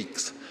 6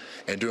 weeks,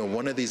 and during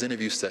one of these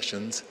interview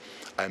sessions,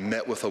 I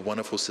met with a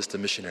wonderful sister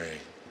missionary.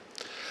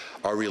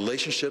 Our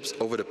relationships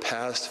over the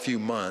past few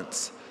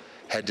months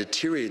had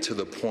deteriorated to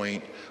the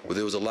point where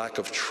there was a lack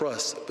of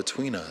trust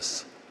between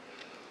us.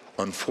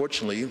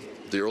 Unfortunately,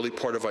 the early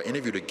part of our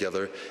interview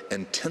together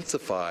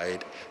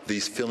intensified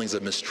these feelings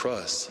of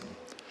mistrust.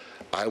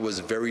 I was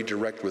very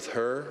direct with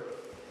her,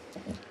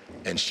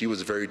 and she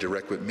was very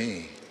direct with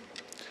me.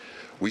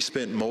 We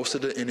spent most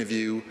of the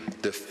interview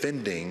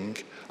defending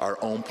our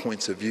own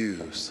points of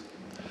views.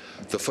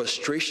 The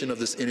frustration of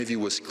this interview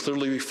was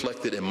clearly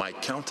reflected in my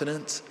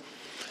countenance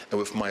and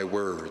with my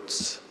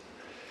words.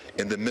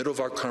 In the middle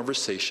of our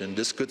conversation,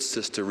 this good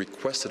sister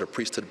requested a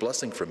priesthood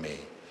blessing from me.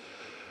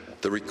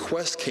 The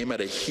request came at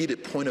a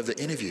heated point of the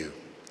interview.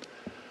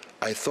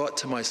 I thought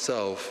to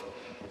myself,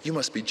 you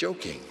must be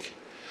joking.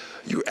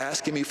 You're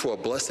asking me for a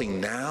blessing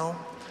now?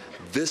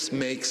 This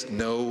makes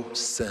no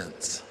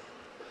sense.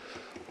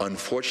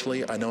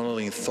 Unfortunately, I not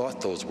only thought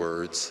those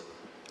words,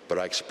 but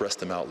I expressed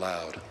them out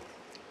loud.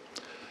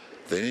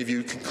 The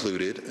interview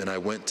concluded, and I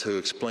went to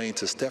explain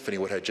to Stephanie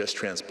what had just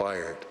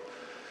transpired.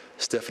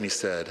 Stephanie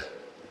said,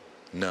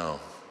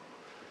 "No,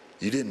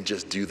 you didn't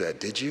just do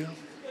that, did you?"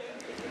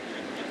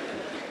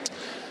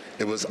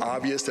 It was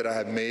obvious that I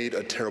had made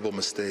a terrible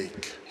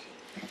mistake.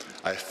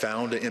 I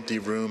found an empty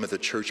room at the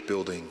church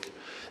building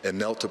and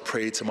knelt to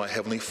pray to my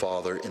Heavenly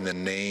Father in the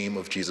name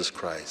of Jesus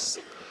Christ.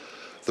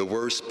 The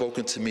words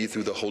spoken to me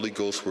through the Holy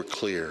Ghost were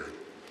clear.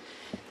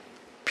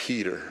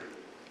 Peter,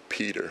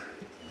 Peter,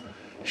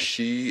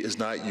 she is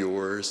not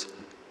yours,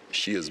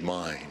 she is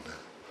mine.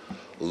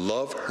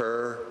 Love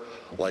her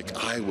like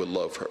I would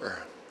love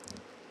her.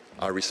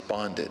 I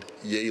responded,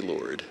 "Yea,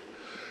 Lord,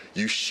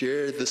 you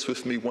shared this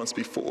with me once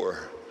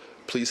before.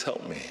 Please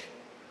help me."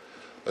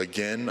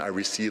 Again, I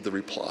received the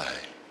reply,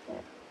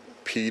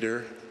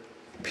 "Peter,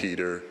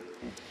 Peter,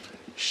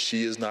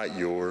 she is not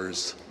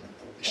yours,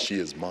 she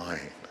is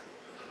mine.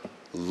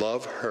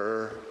 Love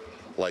her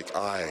like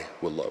I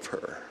would love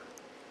her.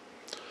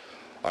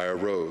 I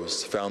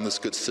arose, found this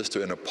good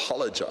sister, and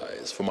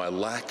apologized for my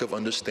lack of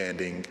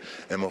understanding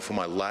and for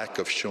my lack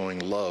of showing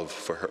love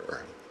for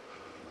her.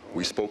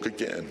 We spoke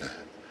again,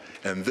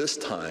 and this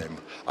time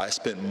I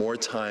spent more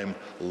time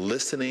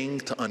listening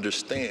to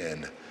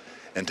understand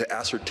and to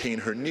ascertain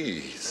her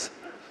needs.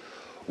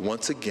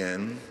 Once we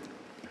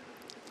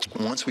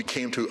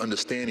came to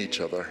understand each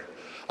other,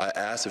 I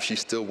asked if she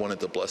still wanted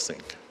the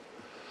blessing.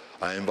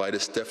 I invited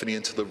Stephanie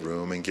into the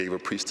room and gave a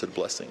priesthood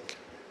blessing.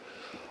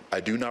 I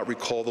do not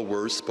recall the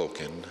words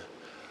spoken,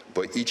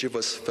 but each of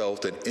us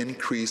felt an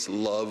increased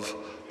love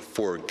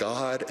for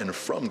God and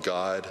from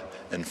God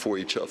and for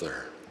each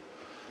other.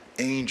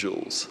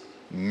 Angels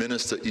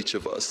minister to each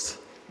of us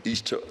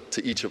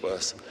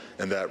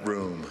in that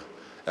room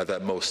at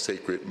that most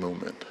sacred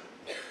moment.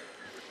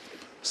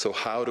 So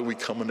how do we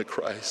come into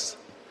Christ?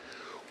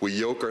 We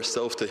yoke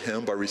ourselves to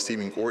him by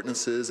receiving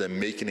ordinances and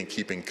making and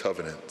keeping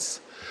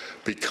covenants,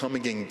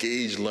 becoming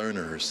engaged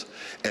learners,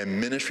 and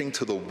ministering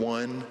to the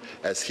one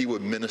as he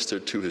would minister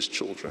to his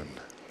children.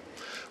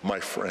 My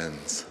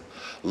friends,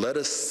 let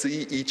us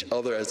see each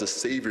other as the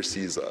Savior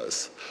sees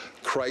us.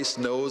 Christ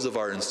knows of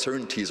our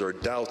uncertainties, our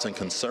doubts, and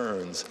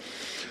concerns.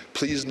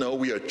 Please know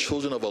we are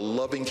children of a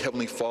loving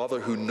Heavenly Father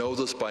who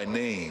knows us by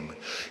name.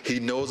 He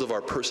knows of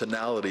our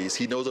personalities.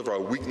 He knows of our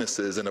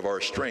weaknesses and of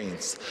our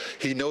strengths.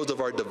 He knows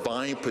of our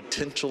divine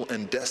potential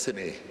and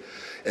destiny.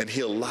 And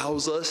he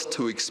allows us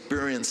to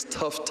experience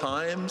tough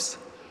times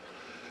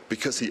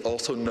because he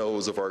also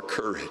knows of our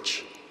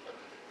courage.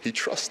 He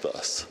trusts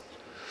us.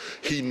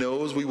 He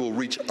knows we will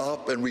reach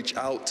up and reach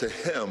out to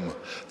him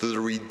through the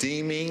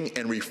redeeming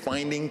and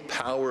refining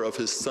power of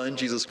his Son,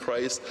 Jesus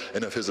Christ,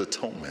 and of his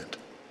atonement.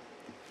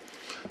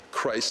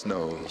 Christ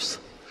knows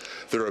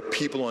there are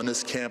people on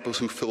this campus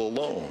who feel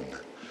alone,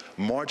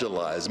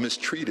 marginalized,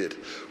 mistreated,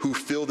 who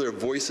feel their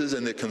voices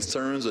and their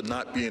concerns are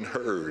not being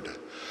heard.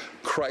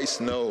 Christ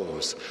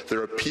knows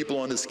there are people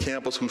on this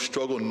campus who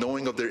struggle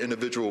knowing of their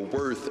individual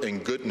worth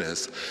and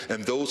goodness,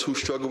 and those who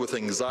struggle with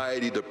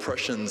anxiety,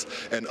 depressions,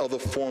 and other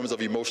forms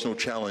of emotional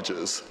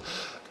challenges.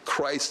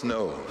 Christ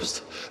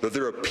knows that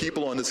there are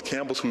people on this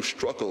campus who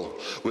struggle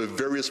with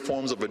various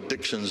forms of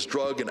addictions,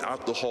 drug and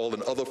alcohol,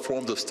 and other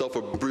forms of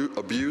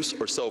self-abuse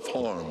or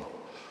self-harm.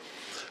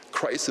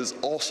 Christ is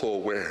also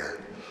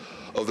aware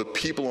of the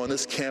people on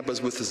this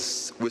campus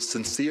with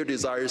sincere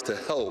desires to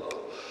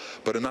help,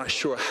 but are not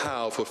sure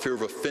how for fear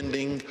of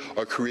offending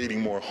or creating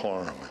more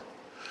harm.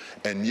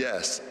 And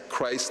yes,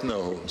 Christ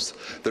knows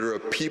there are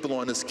people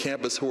on this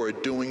campus who are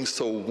doing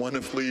so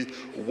wonderfully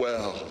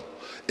well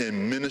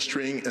in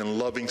ministering and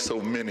loving so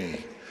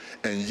many,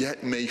 and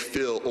yet may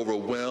feel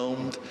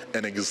overwhelmed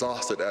and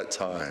exhausted at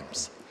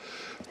times.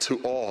 To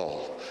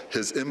all,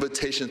 his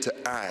invitation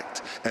to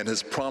act and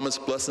his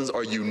promised blessings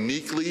are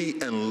uniquely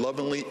and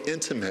lovingly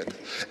intimate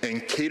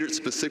and catered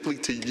specifically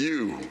to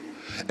you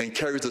and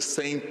carries the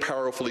same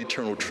powerful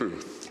eternal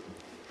truth.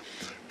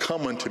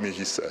 Come unto me,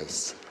 he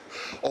says,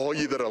 all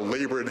ye that are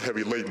labored and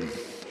heavy laden,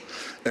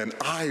 and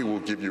I will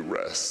give you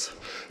rest.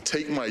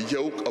 Take my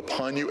yoke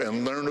upon you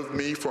and learn of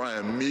me, for I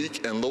am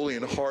meek and lowly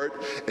in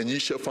heart, and ye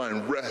shall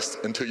find rest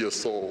unto your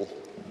soul.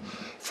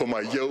 For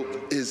my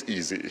yoke is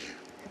easy,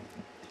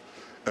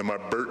 and my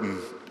burden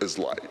is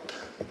light.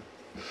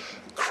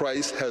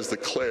 Christ has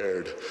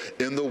declared,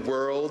 in the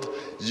world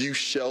you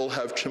shall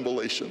have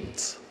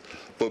tribulations,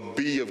 but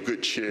be of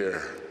good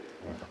cheer.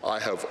 I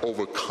have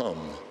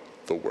overcome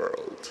the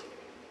world.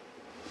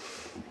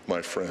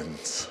 My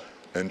friends,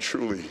 and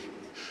truly,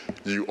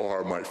 you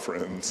are my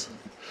friends.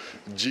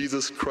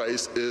 Jesus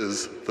Christ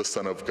is the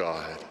Son of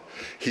God.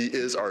 He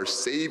is our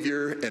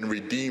Savior and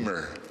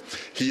Redeemer.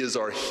 He is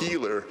our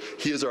healer.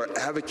 He is our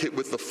advocate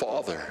with the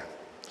Father.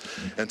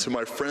 And to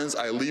my friends,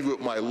 I leave with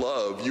my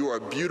love. You are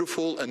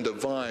beautiful and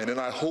divine, and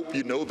I hope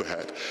you know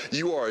that.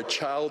 You are a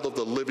child of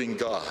the living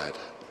God.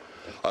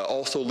 I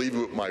also leave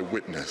with my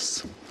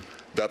witness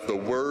that the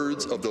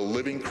words of the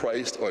living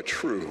Christ are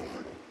true.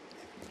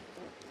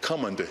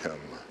 Come unto him.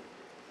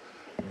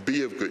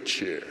 Be of good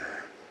cheer.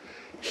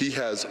 He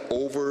has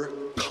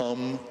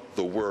overcome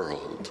the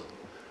world,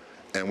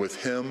 and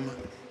with him,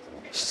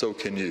 so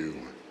can you.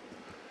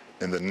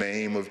 In the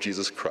name of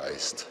Jesus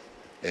Christ,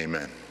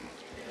 amen.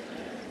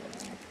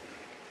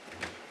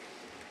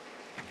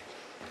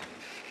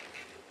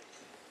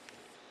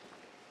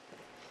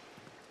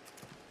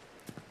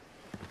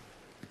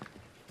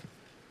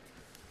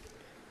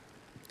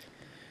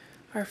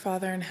 Our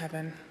Father in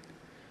heaven,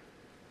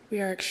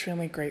 we are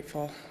extremely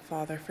grateful,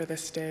 Father, for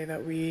this day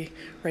that we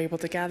were able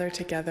to gather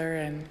together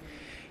and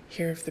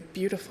hear of the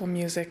beautiful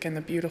music and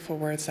the beautiful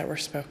words that were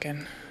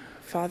spoken.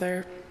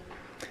 Father,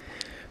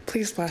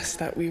 please bless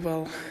that we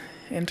will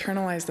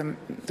internalize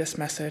this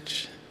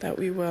message, that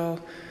we will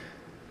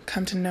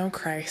come to know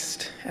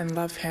Christ and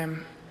love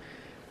him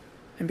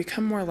and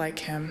become more like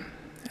him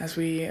as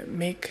we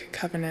make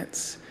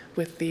covenants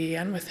with thee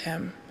and with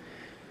him,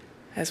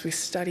 as we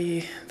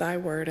study thy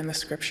word in the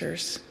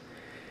scriptures,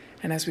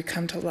 and as we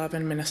come to love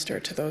and minister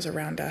to those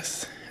around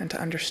us and to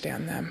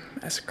understand them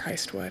as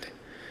Christ would.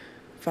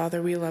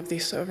 Father, we love thee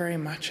so very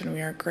much, and we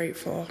are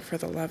grateful for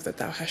the love that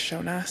thou hast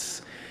shown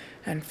us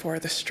and for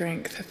the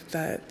strength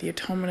that the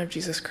atonement of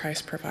Jesus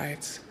Christ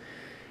provides.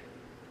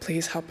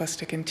 Please help us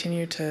to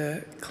continue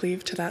to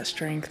cleave to that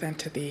strength and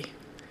to thee.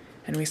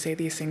 And we say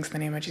these things in the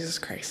name of Jesus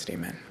Christ.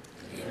 Amen.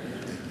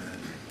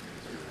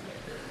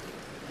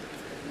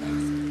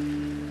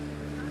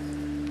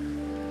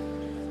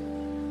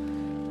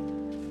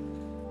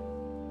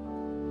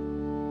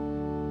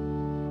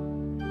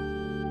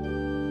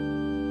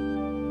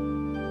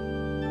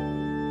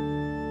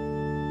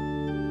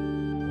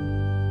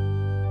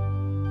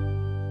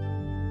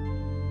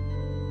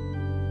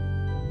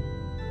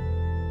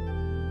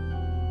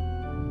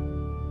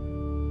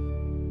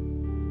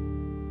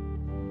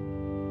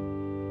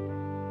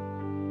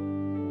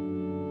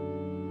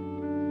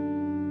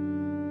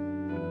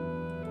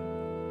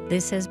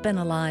 This has been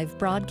a live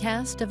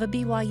broadcast of a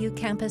BYU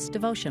campus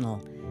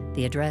devotional.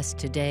 The address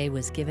today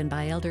was given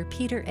by Elder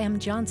Peter M.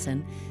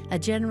 Johnson, a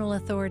General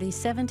Authority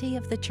 70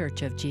 of the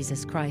Church of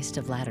Jesus Christ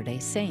of Latter-day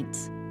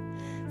Saints.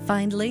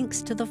 Find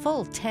links to the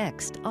full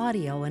text,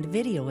 audio, and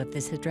video of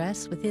this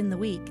address within the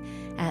week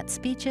at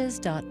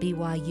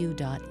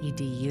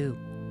speeches.byu.edu.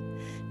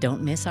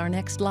 Don't miss our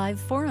next live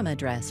forum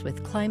address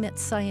with climate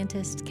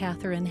scientist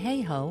Catherine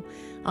Hayhoe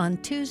on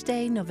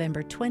Tuesday,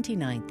 November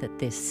 29th at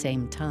this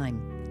same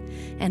time.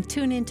 And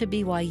tune in to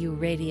BYU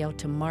Radio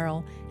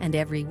tomorrow and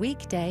every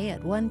weekday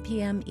at 1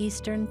 p.m.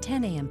 Eastern,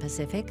 10 a.m.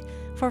 Pacific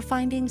for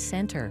Finding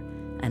Center,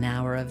 an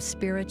hour of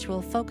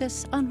spiritual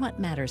focus on what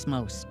matters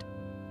most.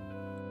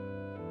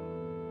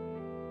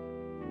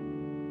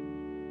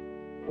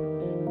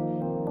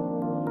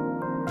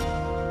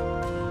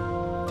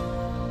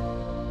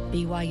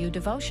 BYU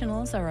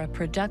Devotionals are a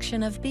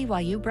production of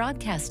BYU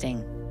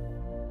Broadcasting.